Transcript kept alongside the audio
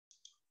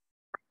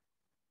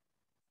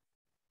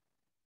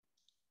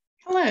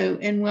Hello,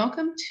 and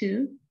welcome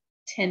to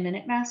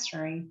 10-Minute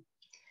Mastery.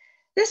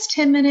 This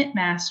 10-Minute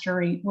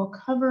Mastery will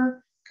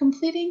cover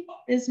completing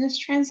business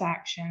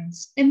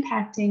transactions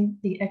impacting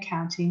the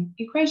accounting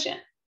equation.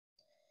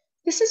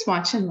 This is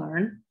Watch and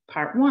Learn,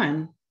 Part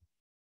 1.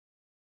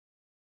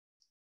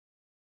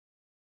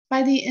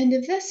 By the end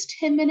of this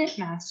 10-Minute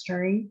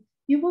Mastery,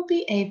 you will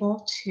be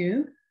able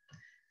to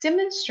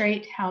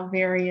demonstrate how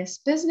various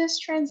business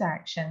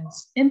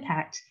transactions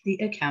impact the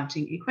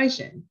accounting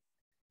equation.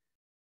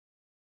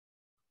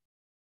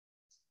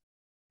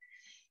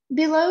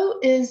 Below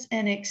is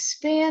an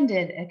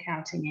expanded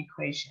accounting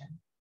equation.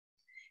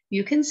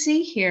 You can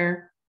see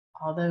here,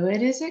 although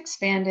it is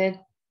expanded,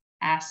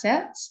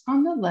 assets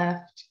on the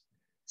left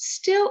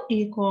still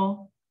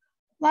equal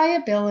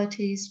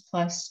liabilities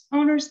plus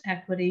owner's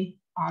equity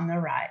on the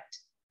right.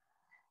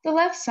 The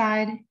left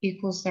side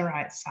equals the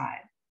right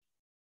side.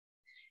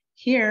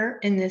 Here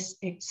in this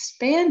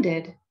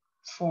expanded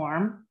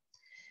form,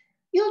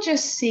 you'll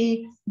just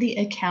see the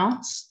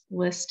accounts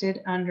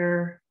listed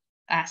under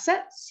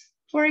assets.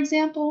 For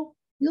example,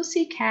 you'll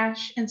see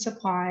cash and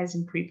supplies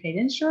and prepaid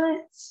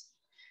insurance.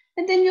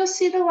 And then you'll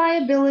see the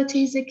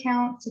liabilities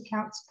accounts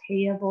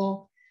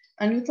payable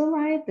under the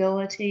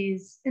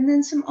liabilities, and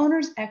then some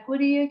owner's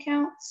equity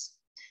accounts.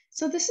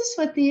 So this is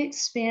what the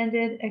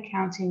expanded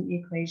accounting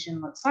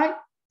equation looks like.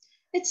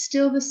 It's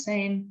still the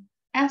same.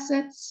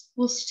 Assets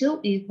will still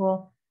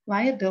equal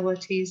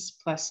liabilities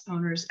plus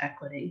owner's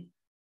equity.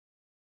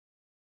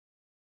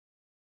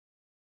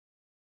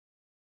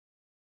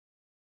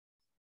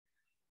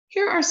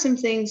 Here are some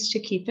things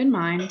to keep in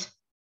mind.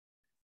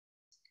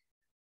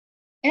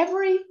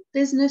 Every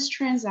business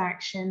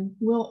transaction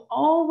will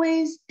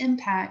always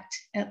impact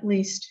at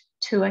least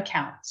two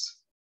accounts.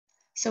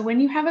 So when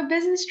you have a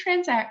business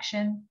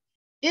transaction,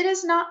 it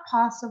is not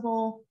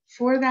possible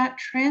for that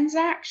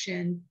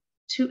transaction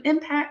to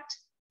impact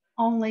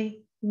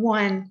only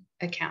one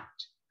account.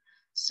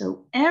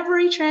 So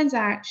every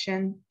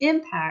transaction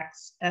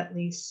impacts at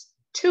least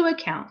two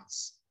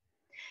accounts.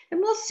 And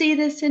we'll see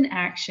this in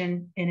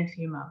action in a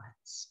few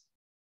moments.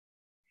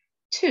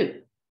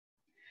 2.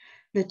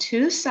 The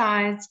two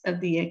sides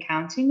of the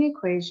accounting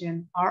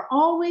equation are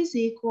always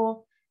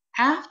equal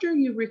after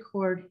you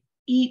record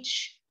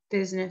each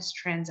business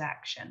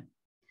transaction.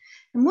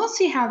 And we'll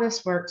see how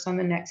this works on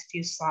the next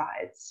few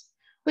slides,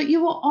 but you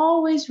will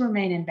always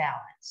remain in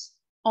balance,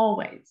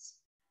 always.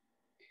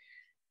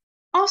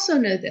 Also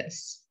know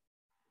this,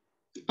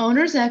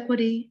 owner's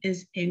equity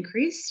is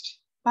increased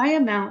by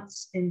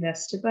amounts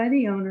invested by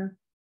the owner.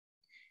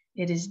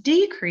 It is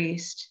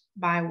decreased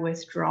by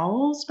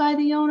withdrawals by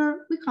the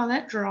owner. We call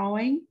that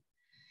drawing.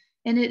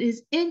 And it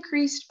is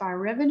increased by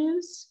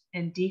revenues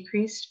and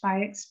decreased by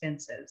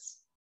expenses.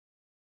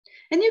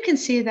 And you can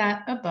see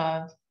that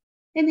above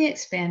in the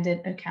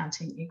expanded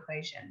accounting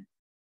equation.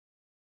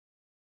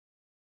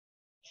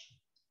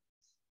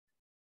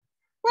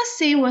 Let's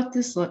see what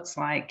this looks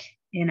like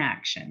in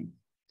action.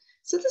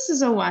 So this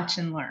is a watch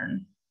and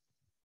learn.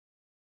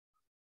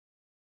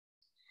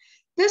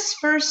 This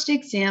first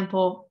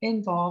example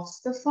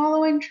involves the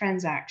following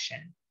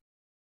transaction.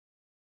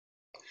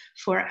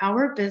 For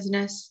our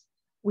business,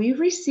 we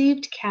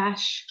received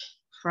cash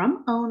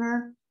from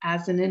owner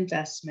as an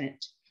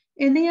investment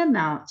in the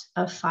amount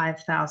of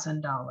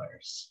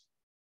 $5,000.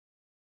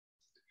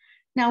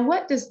 Now,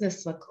 what does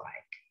this look like?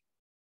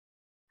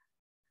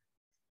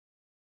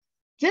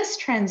 This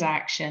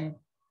transaction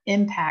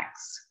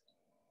impacts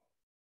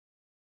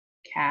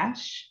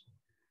cash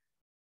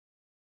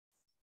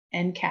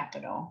and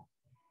capital.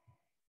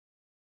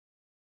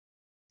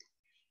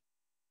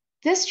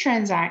 This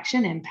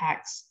transaction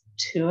impacts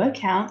two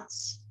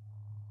accounts,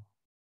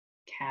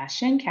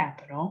 cash and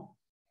capital.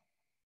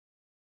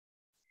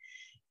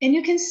 And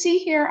you can see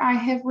here I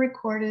have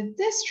recorded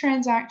this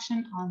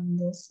transaction on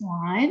this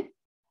line.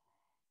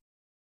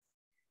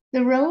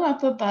 The row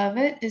up above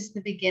it is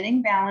the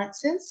beginning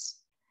balances.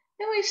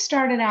 And we've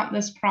started out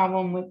this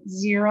problem with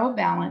 0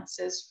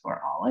 balances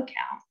for all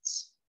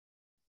accounts.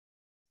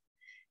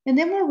 And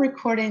then we're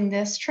recording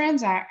this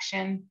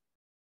transaction.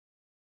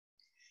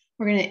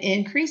 We're going to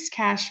increase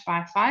cash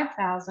by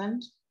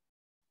 $5,000.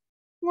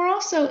 We're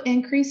also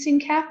increasing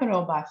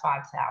capital by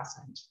 $5,000.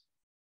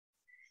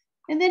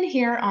 And then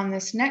here on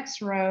this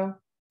next row,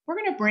 we're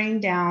going to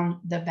bring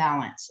down the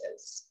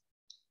balances.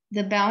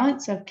 The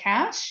balance of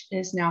cash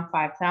is now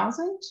 $5,000.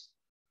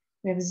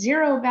 We have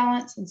 0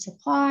 balance in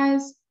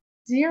supplies,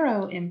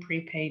 0 in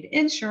prepaid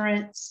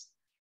insurance,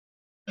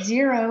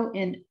 0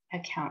 in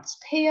accounts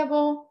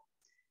payable,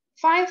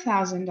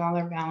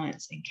 $5,000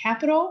 balance in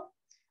capital,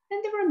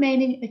 and the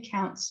remaining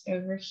accounts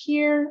over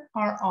here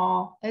are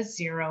all a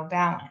 0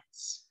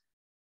 balance.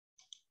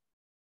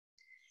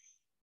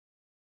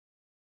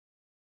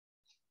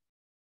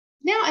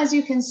 Now, as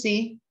you can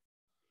see,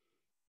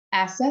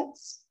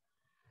 assets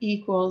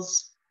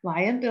equals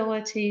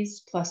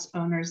liabilities plus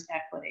owner's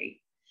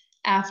equity.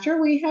 After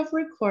we have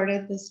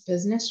recorded this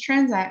business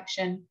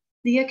transaction,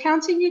 the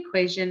accounting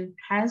equation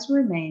has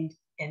remained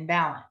in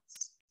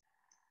balance.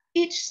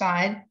 Each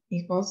side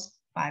equals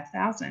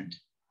 $5,000.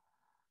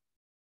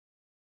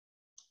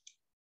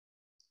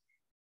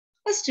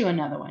 Let's do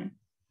another one.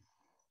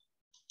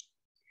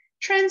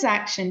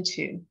 Transaction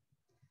 2,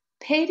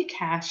 paid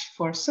cash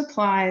for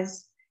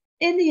supplies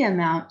in the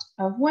amount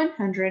of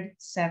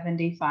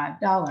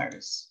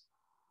 $175.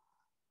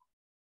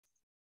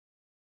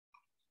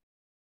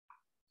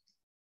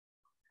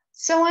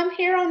 So I'm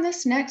here on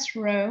this next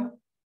row,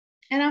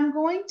 and I'm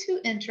going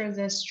to enter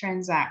this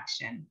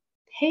transaction,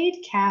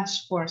 paid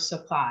cash for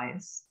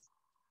supplies.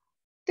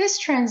 This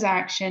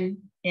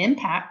transaction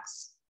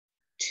impacts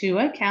two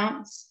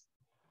accounts,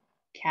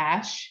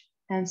 cash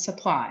and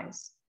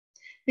supplies,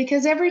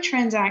 because every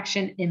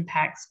transaction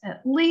impacts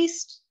at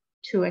least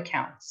two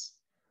accounts.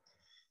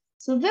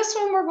 So this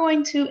one we're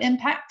going to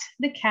impact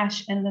the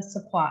cash and the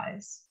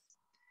supplies.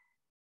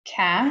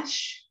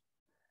 Cash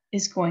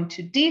is going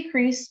to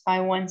decrease by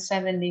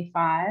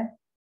 175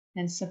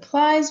 and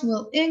supplies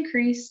will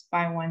increase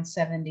by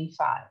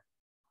 175.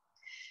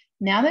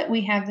 Now that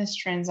we have this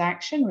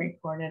transaction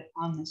recorded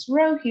on this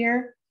row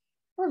here,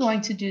 we're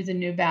going to do the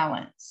new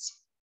balance.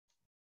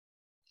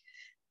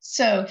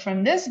 So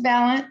from this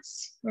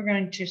balance, we're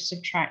going to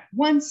subtract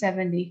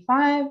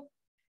 175,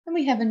 and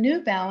we have a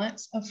new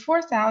balance of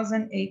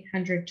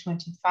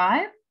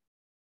 4,825.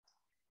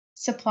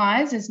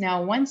 Supplies is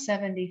now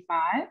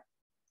 175,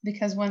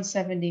 because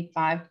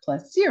 175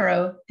 plus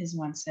 0 is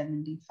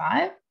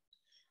 175.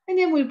 And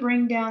then we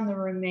bring down the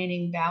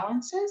remaining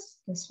balances.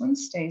 This one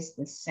stays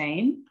the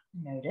same,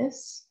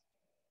 notice.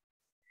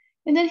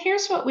 And then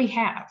here's what we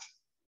have.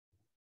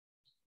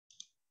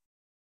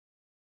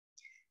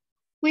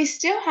 We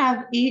still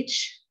have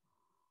each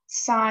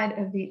side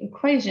of the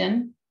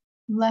equation,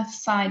 left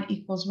side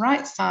equals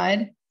right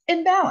side,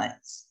 in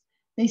balance.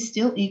 They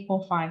still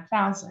equal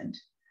 5,000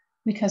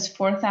 because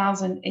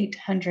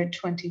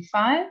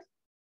 4,825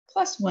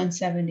 plus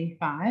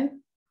 175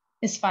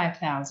 is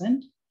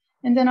 5,000.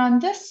 And then on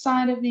this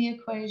side of the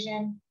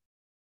equation,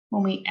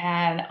 when we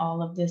add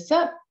all of this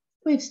up,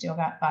 we've still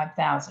got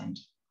 5,000.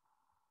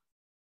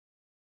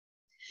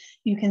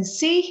 You can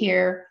see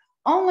here,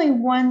 only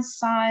one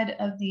side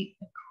of the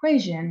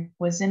equation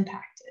was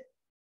impacted.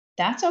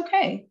 That's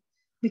okay,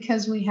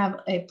 because we have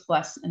a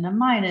plus and a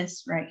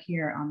minus right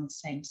here on the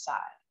same side.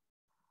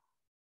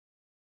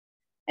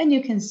 And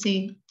you can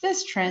see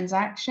this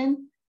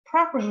transaction,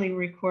 properly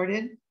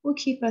recorded, will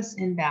keep us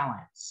in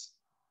balance.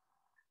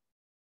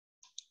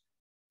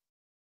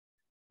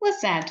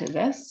 Let's add to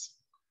this.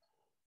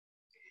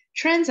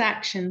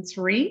 Transaction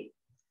 3,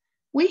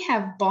 we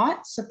have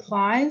bought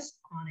supplies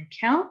on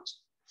account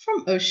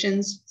from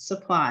Oceans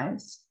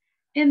Supplies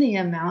in the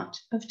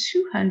amount of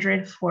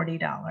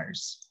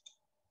 $240.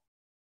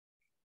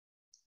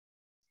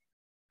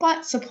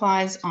 Bought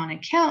supplies on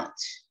account,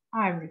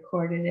 I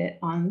recorded it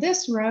on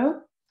this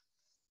row.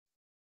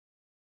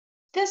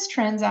 This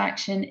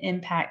transaction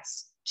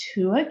impacts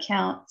two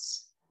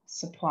accounts,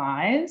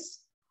 supplies,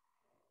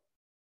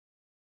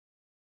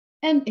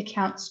 and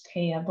accounts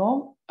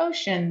payable,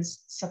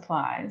 Oceans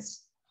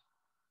Supplies.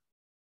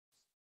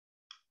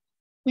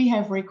 We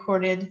have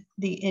recorded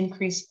the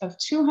increase of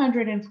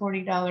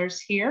 $240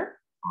 here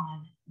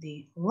on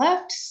the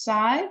left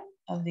side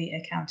of the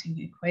accounting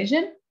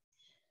equation.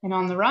 And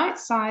on the right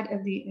side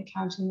of the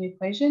accounting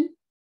equation,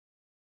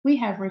 we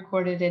have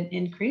recorded an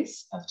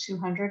increase of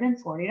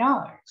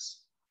 $240.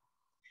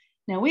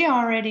 Now we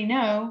already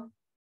know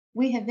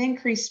we have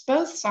increased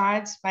both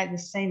sides by the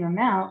same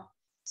amount,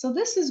 so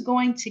this is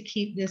going to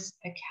keep this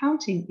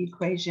accounting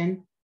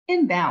equation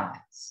in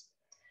balance.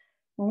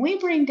 When we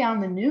bring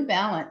down the new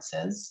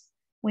balances,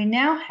 we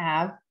now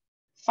have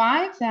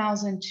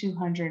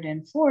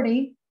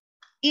 5,240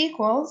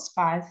 equals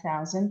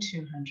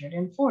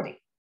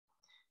 5,240.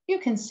 You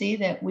can see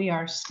that we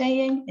are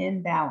staying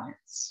in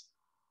balance.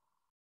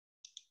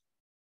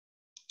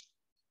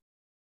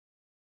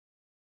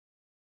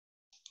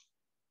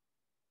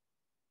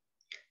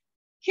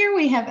 Here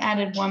we have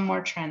added one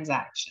more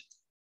transaction.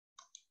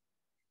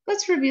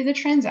 Let's review the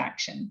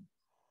transaction.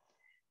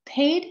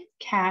 Paid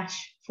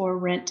cash for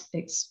rent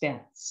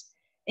expense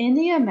in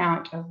the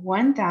amount of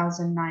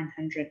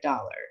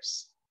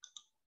 $1,900.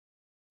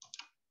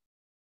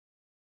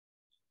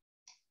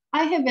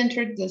 I have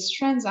entered this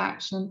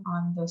transaction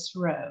on this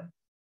row.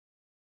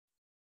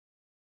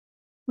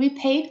 We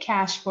paid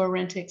cash for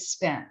rent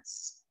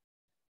expense.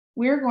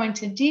 We're going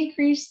to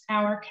decrease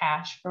our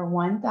cash for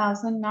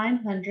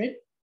 $1,900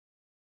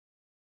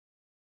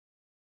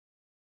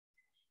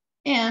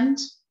 and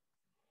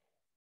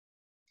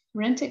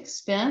rent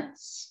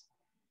expense,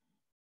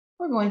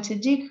 we're going to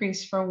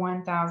decrease for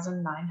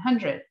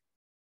 $1,900.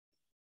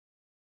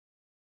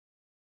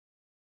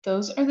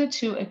 Those are the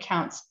two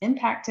accounts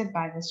impacted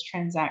by this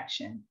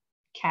transaction,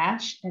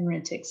 cash and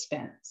rent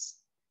expense.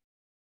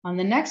 On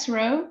the next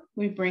row,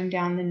 we bring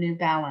down the new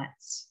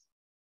balance.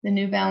 The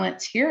new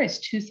balance here is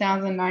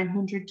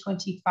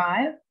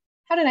 $2,925.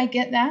 How did I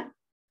get that?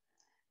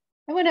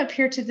 I went up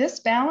here to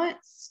this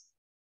balance,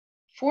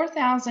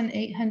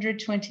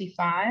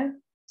 4,825,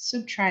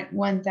 subtract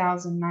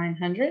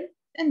 1,900,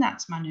 and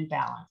that's my new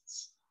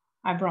balance.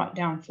 I brought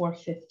down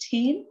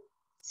 415,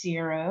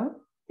 0,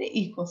 the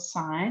equal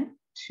sign,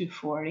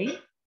 240,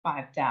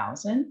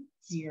 5,000,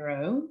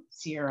 0,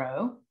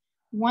 0.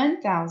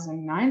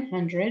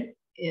 1,900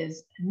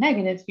 is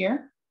negative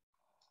here.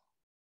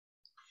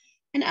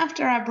 And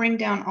after I bring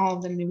down all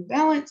the new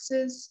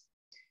balances,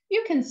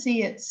 you can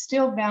see it's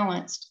still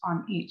balanced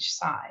on each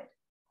side.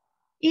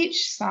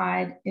 Each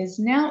side is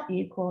now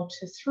equal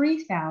to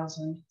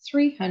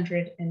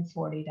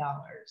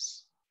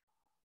 $3,340.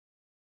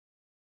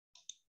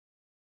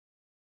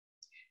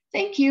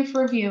 Thank you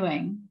for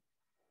viewing.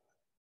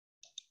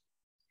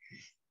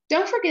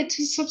 Don't forget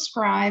to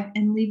subscribe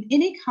and leave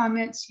any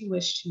comments you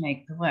wish to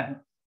make below.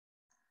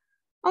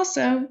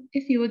 Also,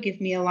 if you would give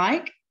me a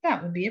like,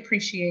 that would be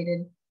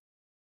appreciated.